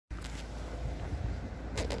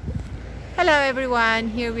Hello everyone,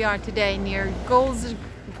 here we are today near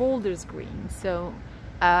Golders Green, so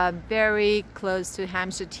very close to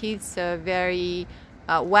Hampstead Heath, so very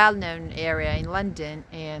well-known area in London,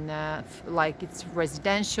 and like it's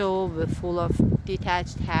residential with full of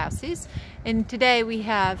detached houses. And today we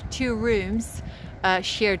have two rooms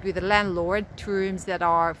shared with the landlord, two rooms that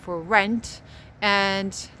are for rent.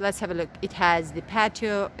 And let's have a look. It has the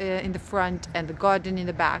patio in the front and the garden in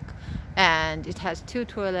the back, and it has two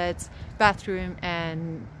toilets, bathroom,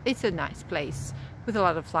 and it's a nice place with a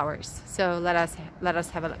lot of flowers. So let us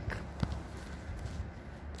have a look.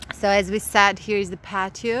 So as we said, here is the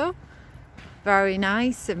patio, very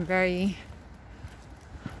nice and very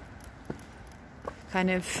kind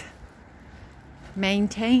of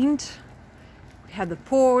maintained. We have the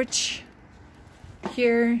porch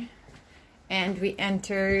here, and we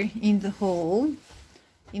enter in the hall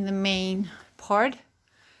in the main part.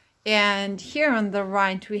 And here on the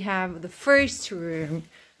right we have the first room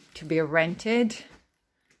to be rented.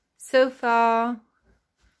 Sofa,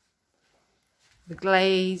 the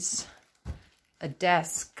glaze, a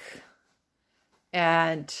desk,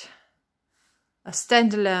 and a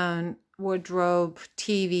standalone wardrobe,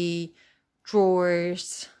 TV,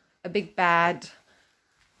 drawers, a big bed.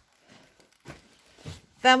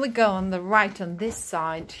 Then we go on the right on this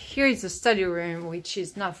side. Here is the study room, which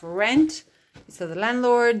is not for rent. So the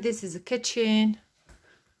landlord, this is a kitchen.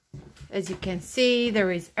 As you can see,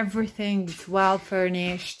 there is everything. It's well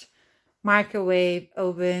furnished. Microwave,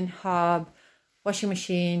 oven, hob, washing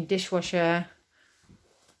machine, dishwasher,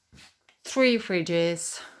 3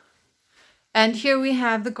 fridges. And here we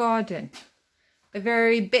have the garden. A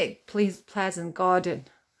very big, pleasant garden.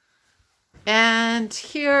 And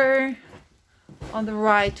here on the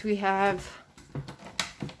right we have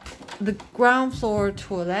the ground floor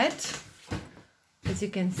toilet. As you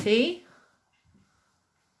can see,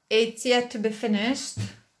 it's yet to be finished,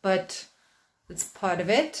 but it's part of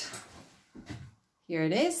it. Here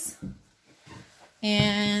it is.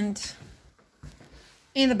 And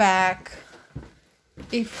in the back,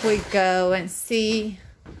 if we go and see,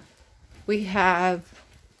 we have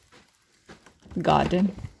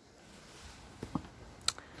garden.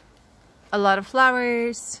 A lot of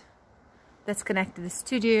flowers that's connected to the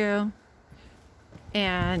studio.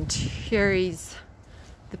 And here is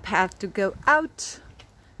the path to go out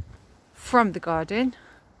from the garden,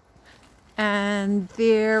 and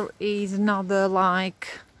there is another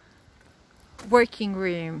like working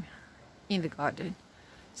room in the garden.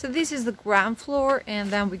 So this is the ground floor, and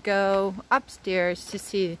then we go upstairs to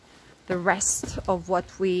see the rest of what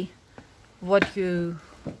you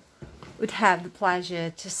would have the pleasure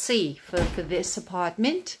to see for this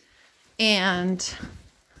apartment. And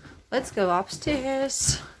let's go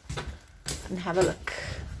upstairs and have a look.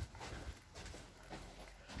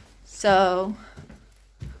 So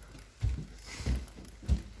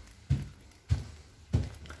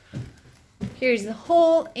here's the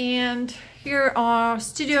hall, and here are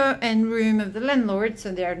studio and room of the landlord,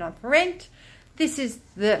 so they are not for rent. This is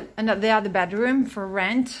the other bedroom for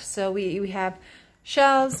rent. So we have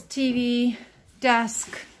shelves, TV,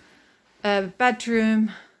 desk,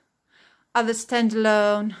 bedroom, other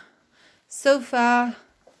standalone, sofa,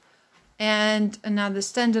 and another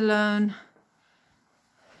standalone.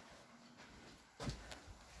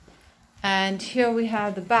 And here we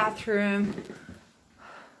have the bathroom,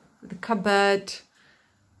 the cupboard,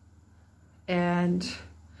 and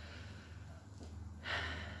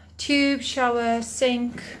tube, shower,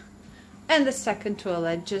 sink, and the second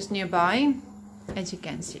toilet just nearby, as you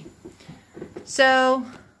can see. So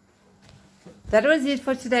that was it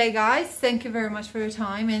for today, guys. Thank you very much for your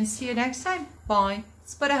time, and see you next time. Bye.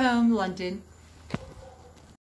 Spotahome, London.